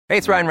Hey,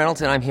 it's Ryan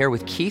Reynolds, and I'm here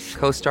with Keith,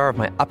 co-star of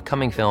my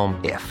upcoming film,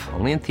 If,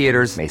 only in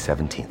theaters May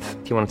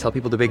 17th. Do you want to tell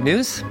people the big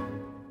news?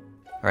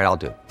 All right, I'll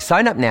do it.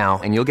 Sign up now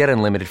and you'll get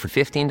unlimited for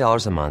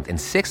 $15 a month and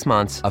 6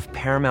 months of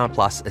Paramount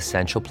Plus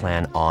Essential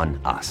Plan on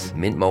us.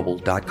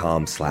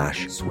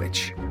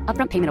 MintMobile.com/switch.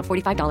 Upfront payment of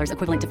 $45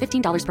 equivalent to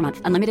 $15 per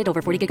month. Unlimited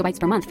over 40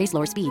 gigabytes per month. Face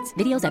lower speeds.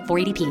 Videos at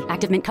 480p.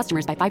 Active Mint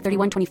customers by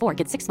 531.24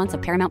 get 6 months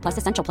of Paramount Plus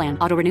Essential Plan.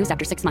 Auto renews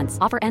after 6 months.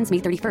 Offer ends May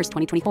 31st,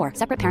 2024.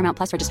 Separate Paramount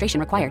Plus registration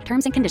required.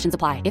 Terms and conditions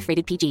apply if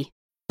rated PG.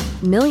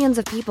 Millions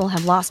of people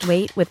have lost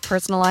weight with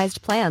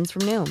personalized plans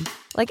from Noom.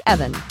 Like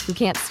Evan, who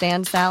can't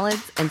stand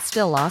salads and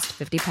still lost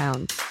 50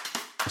 pounds.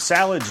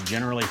 Salads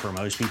generally for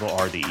most people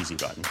are the easy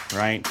button,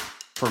 right?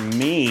 For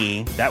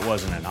me, that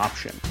wasn't an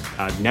option.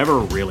 I never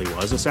really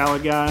was a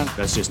salad guy.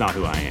 That's just not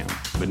who I am.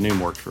 But Noom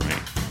worked for me.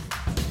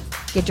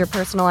 Get your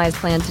personalized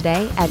plan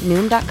today at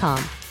Noom.com.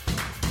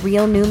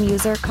 Real Noom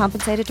user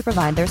compensated to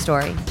provide their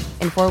story.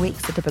 In 4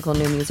 weeks, the typical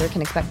Noom user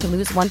can expect to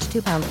lose 1 to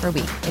 2 pounds per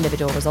week.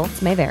 Individual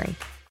results may vary.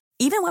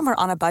 Even when we're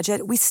on a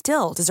budget, we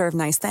still deserve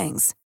nice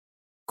things.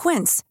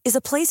 Quince is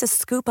a place to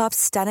scoop up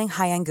stunning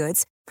high-end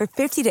goods for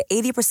 50 to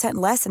 80%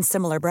 less than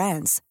similar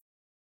brands.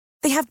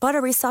 They have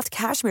buttery soft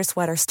cashmere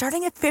sweaters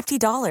starting at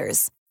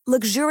 $50,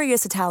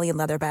 luxurious Italian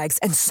leather bags,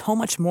 and so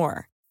much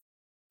more.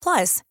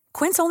 Plus,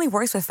 Quince only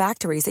works with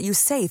factories that use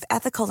safe,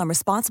 ethical, and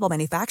responsible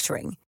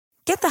manufacturing.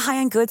 Get the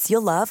high-end goods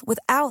you'll love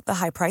without the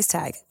high price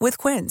tag with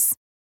Quince.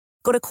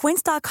 Go to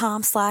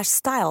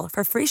quince.com/style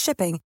for free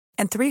shipping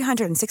and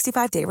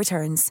 365-day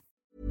returns.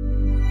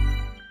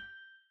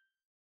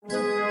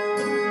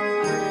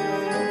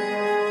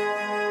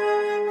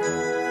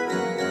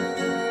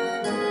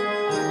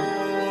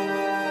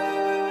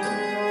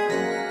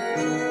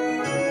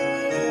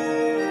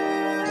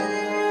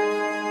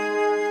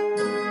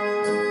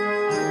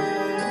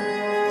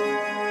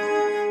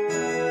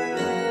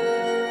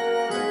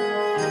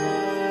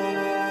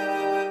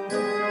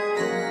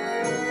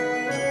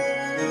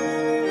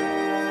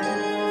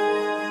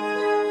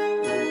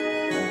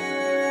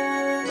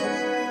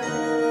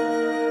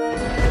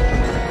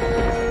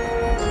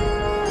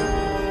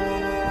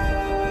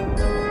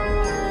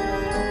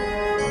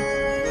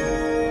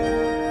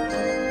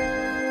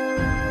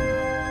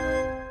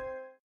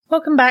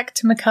 Welcome back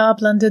to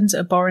Macabre London's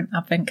Abhorrent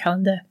Advent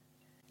Calendar.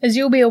 As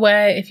you'll be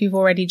aware if you've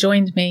already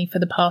joined me for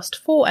the past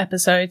 4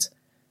 episodes,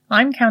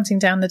 I'm counting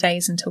down the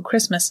days until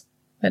Christmas,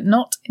 but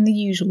not in the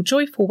usual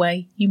joyful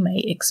way you may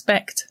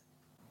expect.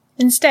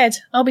 Instead,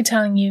 I'll be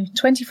telling you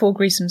 24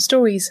 gruesome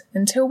stories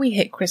until we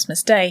hit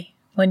Christmas Day,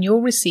 when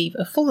you'll receive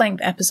a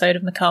full-length episode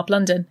of Macabre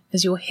London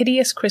as your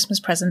hideous Christmas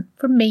present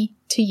from me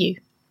to you.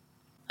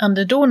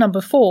 Under door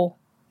number 4,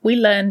 we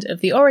learned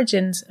of the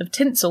origins of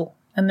tinsel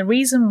and the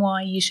reason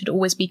why you should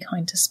always be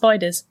kind to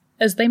spiders,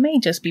 as they may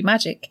just be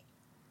magic.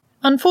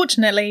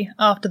 Unfortunately,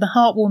 after the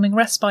heartwarming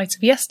respite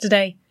of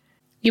yesterday,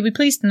 you'll be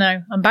pleased to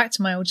know I'm back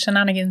to my old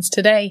shenanigans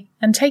today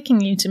and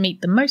taking you to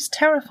meet the most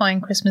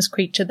terrifying Christmas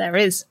creature there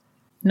is.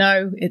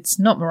 No, it's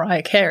not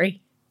Mariah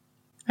Carey.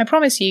 I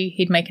promise you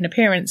he'd make an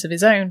appearance of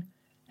his own,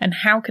 and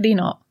how could he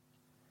not?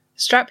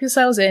 Strap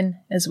yourselves in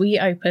as we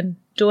open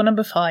door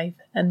number 5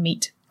 and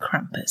meet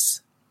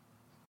Krampus.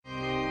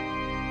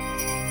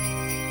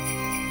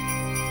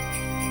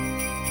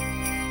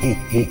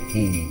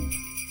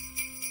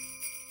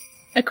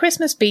 A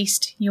Christmas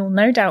beast you'll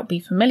no doubt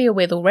be familiar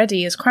with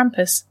already as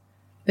Krampus,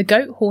 the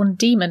goat-horned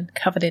demon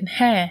covered in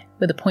hair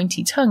with a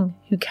pointy tongue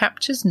who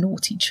captures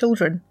naughty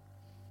children.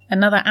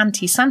 Another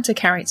anti-Santa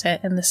character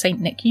in the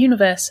St. Nick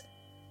universe,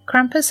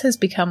 Krampus has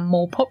become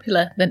more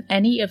popular than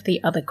any of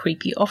the other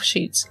creepy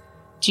offshoots,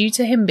 due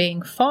to him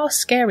being far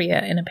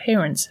scarier in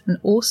appearance and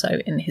also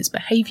in his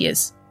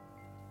behaviours.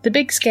 The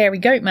big scary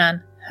goat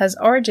man has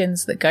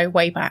origins that go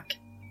way back.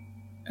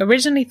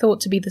 Originally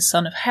thought to be the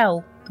son of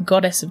Hel, the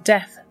goddess of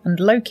death, and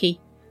Loki,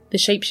 the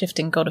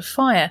shape-shifting god of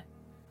fire,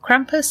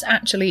 Krampus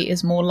actually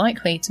is more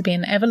likely to be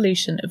an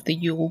evolution of the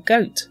Yule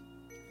goat,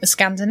 a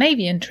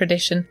Scandinavian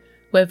tradition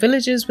where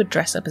villagers would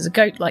dress up as a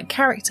goat-like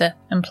character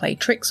and play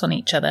tricks on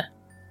each other.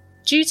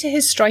 Due to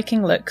his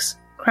striking looks,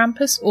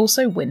 Krampus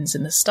also wins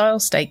in the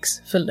style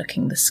stakes for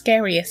looking the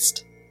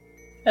scariest.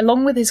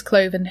 Along with his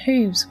cloven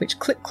hooves which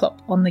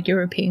clip-clop on the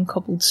European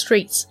cobbled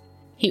streets,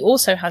 he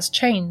also has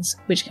chains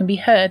which can be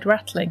heard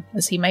rattling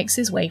as he makes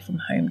his way from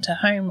home to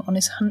home on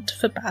his hunt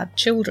for bad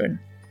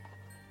children.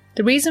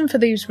 The reason for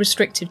these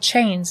restrictive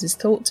chains is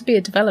thought to be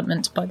a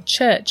development by the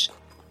Church,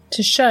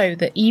 to show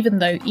that even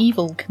though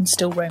evil can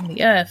still roam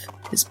the earth,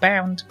 it's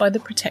bound by the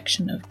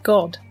protection of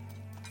God.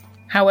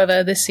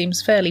 However, this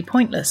seems fairly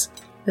pointless,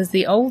 as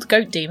the old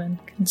goat demon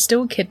can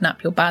still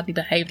kidnap your badly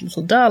behaved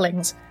little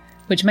darlings,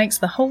 which makes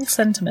the whole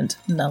sentiment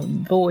null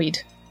and void.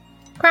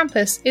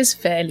 Krampus is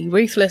fairly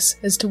ruthless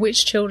as to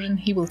which children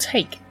he will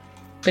take,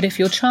 but if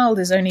your child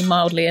is only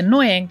mildly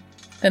annoying,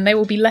 then they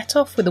will be let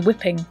off with a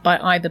whipping by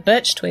either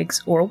birch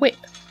twigs or a whip,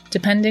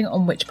 depending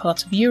on which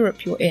part of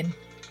Europe you're in.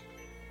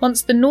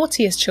 Once the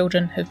naughtiest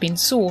children have been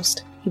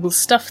sourced, he will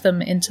stuff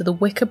them into the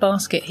wicker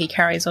basket he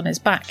carries on his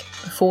back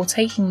before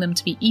taking them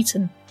to be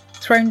eaten,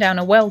 thrown down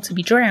a well to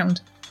be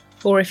drowned,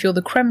 or if you're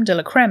the creme de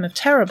la creme of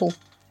terrible,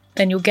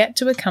 then you'll get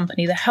to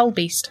accompany the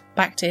Hellbeast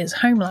back to his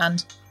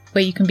homeland,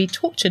 where you can be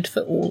tortured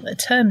for all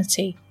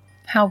eternity.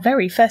 How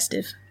very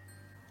festive.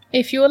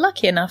 If you are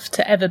lucky enough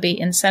to ever be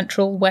in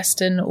central,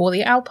 western, or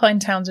the alpine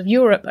towns of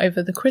Europe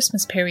over the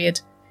Christmas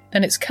period,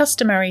 then it's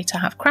customary to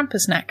have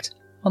Krampusnacht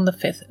on the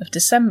 5th of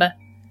December,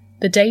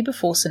 the day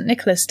before St.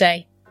 Nicholas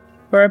Day,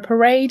 where a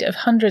parade of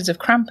hundreds of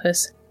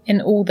Krampus, in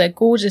all their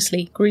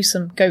gorgeously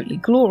gruesome goatly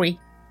glory,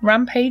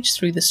 rampage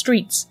through the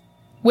streets,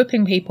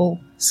 whipping people,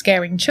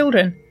 scaring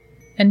children,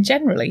 and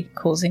generally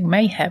causing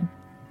mayhem.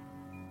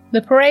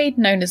 The parade,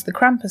 known as the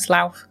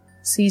Krampuslauf,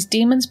 sees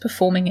demons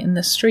performing in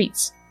the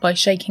streets by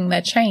shaking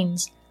their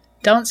chains,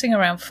 dancing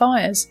around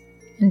fires,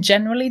 and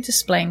generally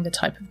displaying the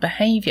type of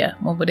behaviour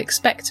one would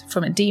expect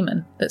from a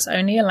demon that's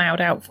only allowed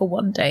out for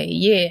one day a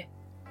year.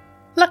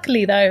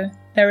 Luckily though,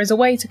 there is a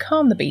way to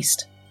calm the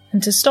beast,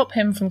 and to stop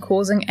him from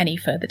causing any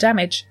further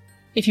damage.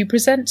 If you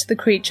present the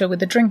creature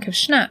with a drink of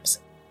schnapps,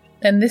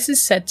 then this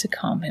is said to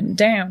calm him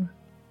down.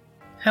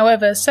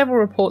 However, several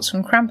reports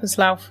from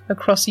Krampuslauf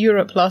across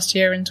Europe last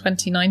year in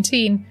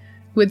 2019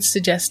 would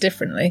suggest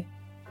differently.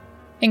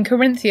 In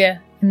Carinthia,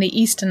 in the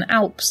Eastern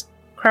Alps,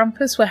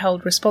 Krampus were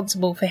held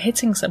responsible for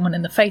hitting someone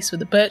in the face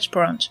with a birch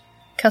branch,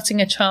 cutting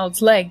a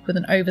child's leg with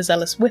an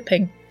overzealous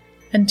whipping,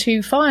 and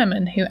 2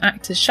 firemen who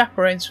act as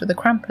chaperones for the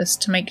Krampus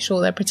to make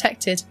sure they're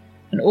protected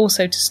and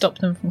also to stop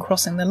them from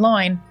crossing the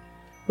line,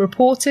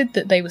 reported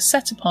that they were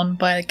set upon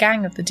by a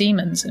gang of the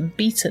demons and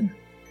beaten.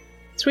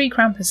 3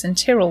 Krampus in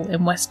Tyrol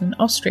in western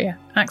Austria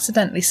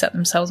accidentally set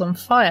themselves on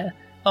fire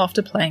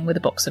after playing with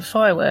a box of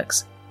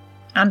fireworks.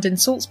 And in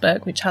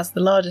Salzburg, which has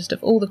the largest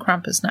of all the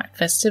Krampusnacht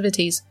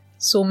festivities,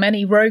 saw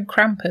many rogue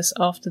Krampus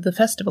after the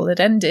festival had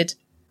ended,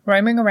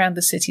 roaming around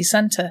the city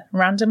centre,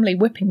 randomly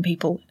whipping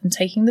people and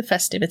taking the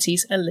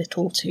festivities a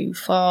little too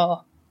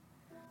far.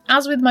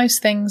 As with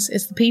most things,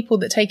 it's the people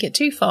that take it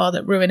too far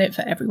that ruin it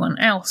for everyone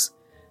else,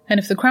 and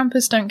if the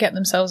Krampus don't get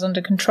themselves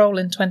under control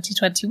in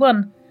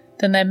 2021,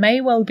 then there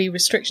may well be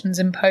restrictions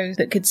imposed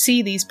that could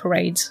see these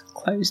parades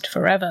closed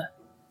forever.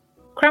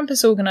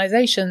 Krampus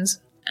organisations,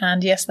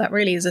 and yes, that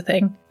really is a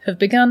thing, have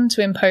begun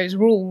to impose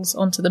rules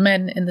onto the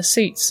men in the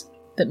suits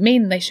that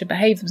mean they should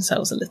behave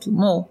themselves a little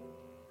more.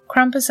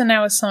 Krampus are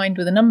now assigned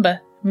with a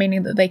number,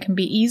 meaning that they can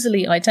be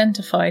easily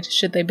identified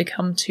should they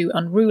become too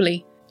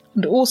unruly,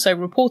 and also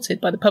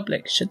reported by the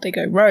public should they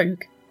go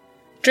rogue.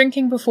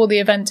 Drinking before the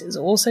event is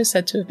also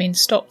said to have been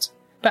stopped,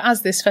 but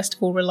as this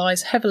festival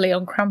relies heavily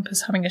on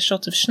Krampus having a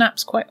shot of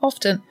schnapps quite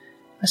often,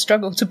 I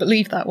struggle to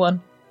believe that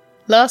one.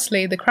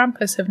 Lastly, the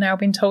Krampus have now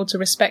been told to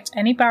respect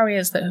any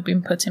barriers that have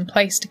been put in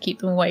place to keep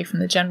them away from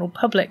the general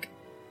public,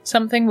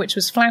 something which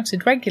was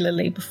flouted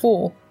regularly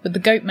before, with the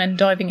goatmen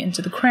diving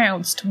into the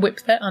crowds to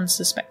whip their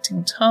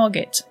unsuspecting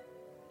target.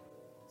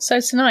 So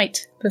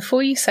tonight,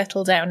 before you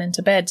settle down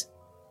into bed,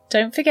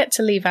 don't forget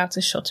to leave out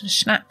a shot of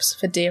schnapps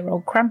for dear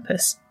old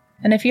Krampus,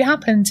 and if you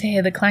happen to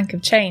hear the clank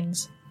of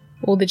chains,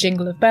 or the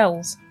jingle of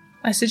bells,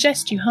 I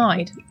suggest you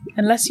hide,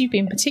 unless you've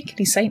been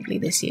particularly saintly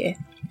this year.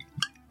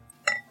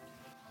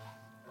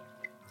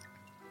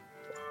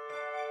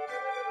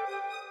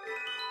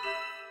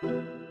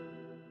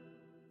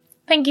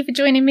 Thank you for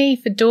joining me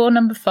for door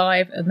number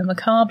 5 of the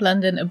Macabre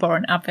London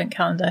Abhorrent Advent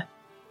Calendar.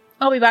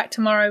 I'll be back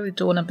tomorrow with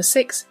door number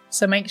 6,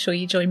 so make sure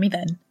you join me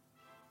then.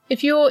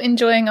 If you're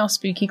enjoying our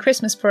spooky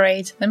Christmas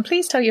parade, then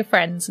please tell your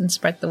friends and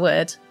spread the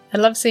word. I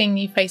love seeing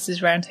new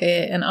faces around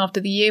here, and after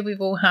the year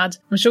we've all had,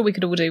 I'm sure we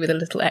could all do with a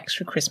little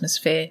extra Christmas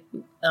cheer.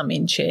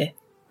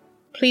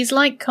 Please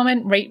like,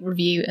 comment, rate,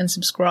 review and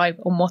subscribe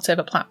on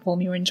whatever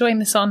platform you're enjoying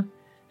this on,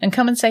 and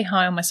come and say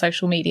hi on my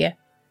social media.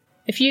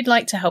 If you'd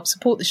like to help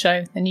support the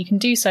show, then you can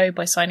do so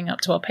by signing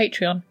up to our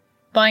Patreon,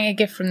 buying a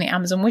gift from the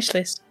Amazon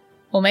wishlist,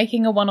 or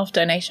making a one-off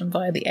donation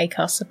via the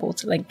Acast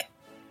supporter link.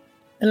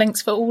 The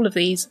links for all of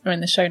these are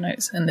in the show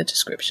notes and the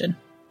description.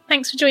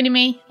 Thanks for joining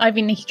me, I've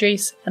been Nikki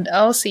Drees, and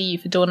I'll see you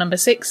for door number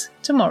 6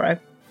 tomorrow.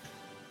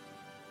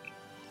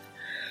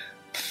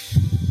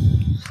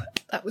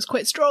 That was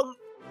quite strong.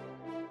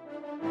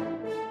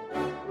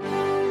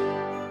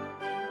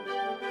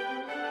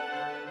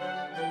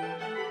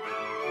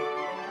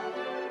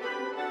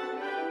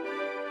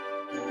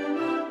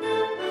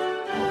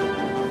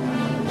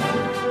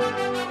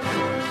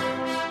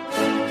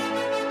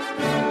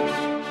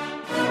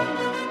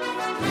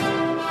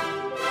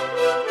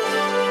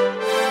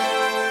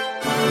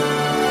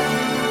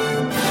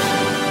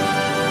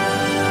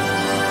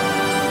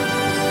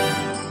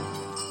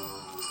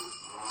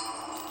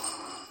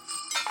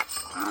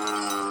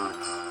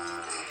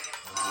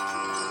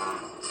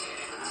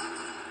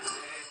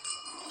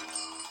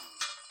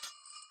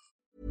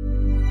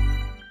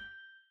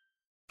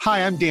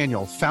 Hi, I'm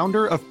Daniel,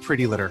 founder of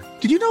Pretty Litter.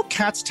 Did you know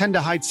cats tend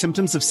to hide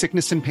symptoms of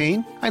sickness and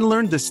pain? I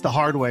learned this the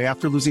hard way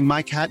after losing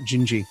my cat,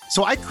 Gingy.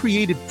 So I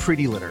created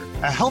Pretty Litter,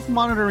 a health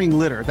monitoring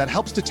litter that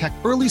helps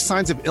detect early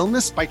signs of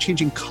illness by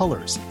changing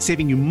colors,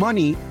 saving you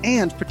money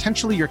and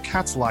potentially your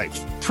cat's life.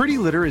 Pretty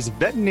Litter is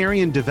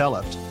veterinarian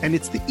developed, and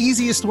it's the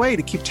easiest way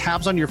to keep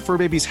tabs on your fur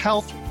baby's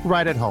health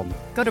right at home.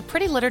 Go to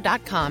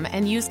prettylitter.com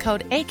and use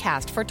code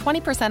ACAST for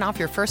 20% off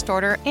your first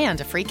order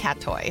and a free cat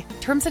toy.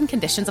 Terms and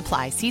conditions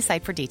apply. See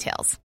site for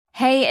details.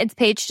 Hey, it's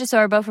Paige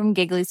DeSorbo from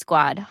Giggly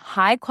Squad.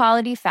 High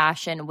quality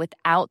fashion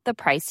without the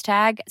price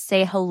tag.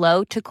 Say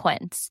hello to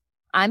Quince.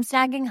 I'm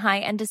snagging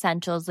high-end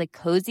essentials like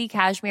cozy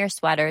cashmere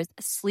sweaters,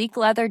 sleek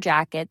leather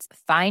jackets,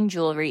 fine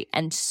jewelry,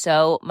 and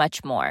so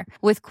much more.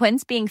 With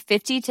Quince being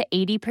 50 to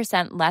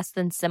 80% less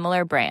than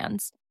similar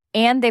brands.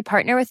 And they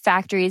partner with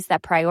factories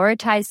that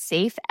prioritize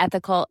safe,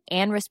 ethical,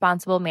 and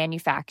responsible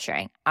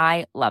manufacturing.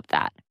 I love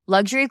that.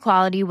 Luxury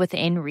quality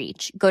within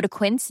reach. Go to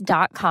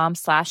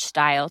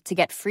quince.com/style to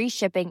get free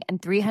shipping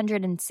and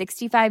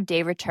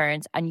 365-day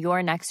returns on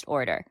your next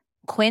order.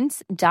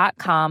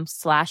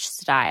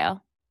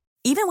 Quince.com/style.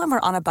 Even when we're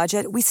on a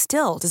budget, we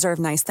still deserve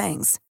nice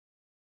things.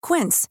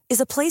 Quince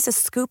is a place to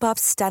scoop up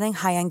stunning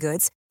high-end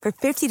goods for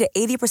 50 to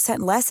 80%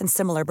 less than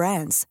similar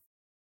brands.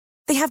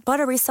 They have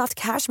buttery soft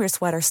cashmere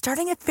sweaters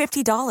starting at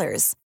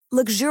 $50,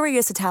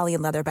 luxurious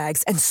Italian leather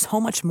bags, and so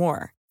much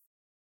more.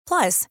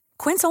 Plus,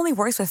 Quince only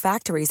works with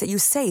factories that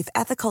use safe,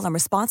 ethical, and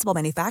responsible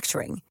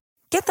manufacturing.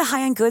 Get the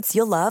high-end goods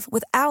you'll love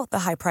without the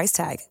high price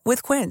tag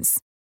with Quince.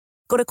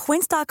 Go to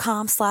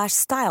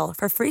quince.com/style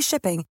for free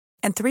shipping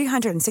and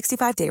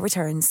 365-day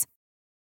returns.